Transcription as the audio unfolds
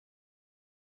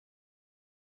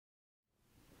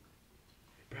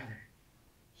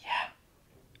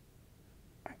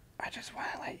just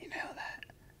want to let you know that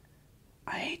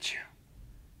I hate you,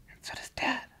 and so does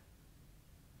Dad.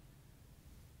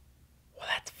 Well,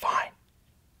 that's fine.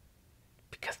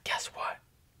 Because guess what?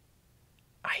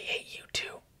 I hate you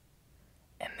too.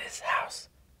 And this house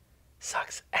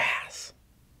sucks ass.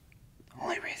 The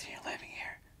only reason you're living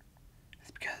here is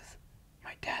because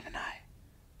my dad and I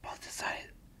both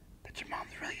decided that your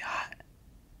mom's really hot,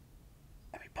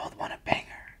 and we both want to bang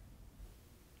her.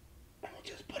 And we'll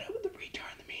just put up with the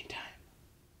retard in the meantime.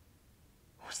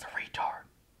 Who's the retard?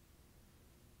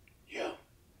 You.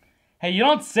 Hey, you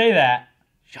don't say that.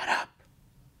 Shut up.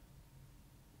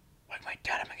 Like my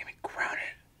dad, I'm gonna get me grounded.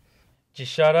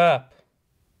 Just shut up.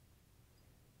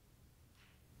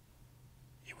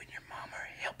 You and your mom are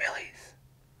hillbillies.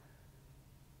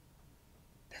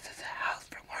 This is a house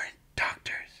for learned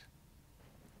doctors.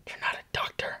 You're not a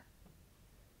doctor.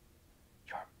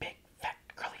 You're a big, fat,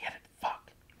 curly-headed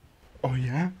fuck. Oh,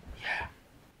 yeah? Yeah,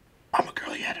 I'm a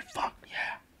girly-headed fuck.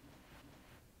 yeah.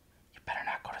 You better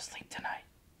not go to sleep tonight.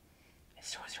 As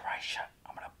soon as your eyes shut,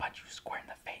 I'm gonna punch you square in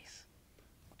the face.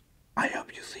 I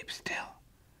hope you sleep still,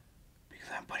 because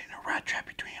I'm putting a rat trap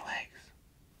between your legs.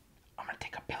 I'm gonna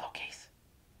take a pillowcase.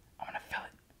 I'm gonna fill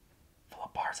it full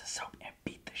of bars of soap and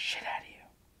beat the shit out of you.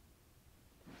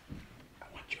 I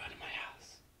want you out of my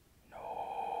house.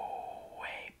 No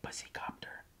way,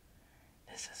 pussycopter.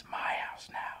 This is my house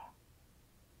now.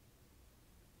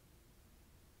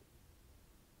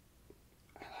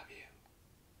 I love you.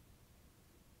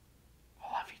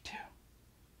 I love you too.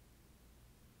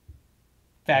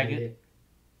 Faggot.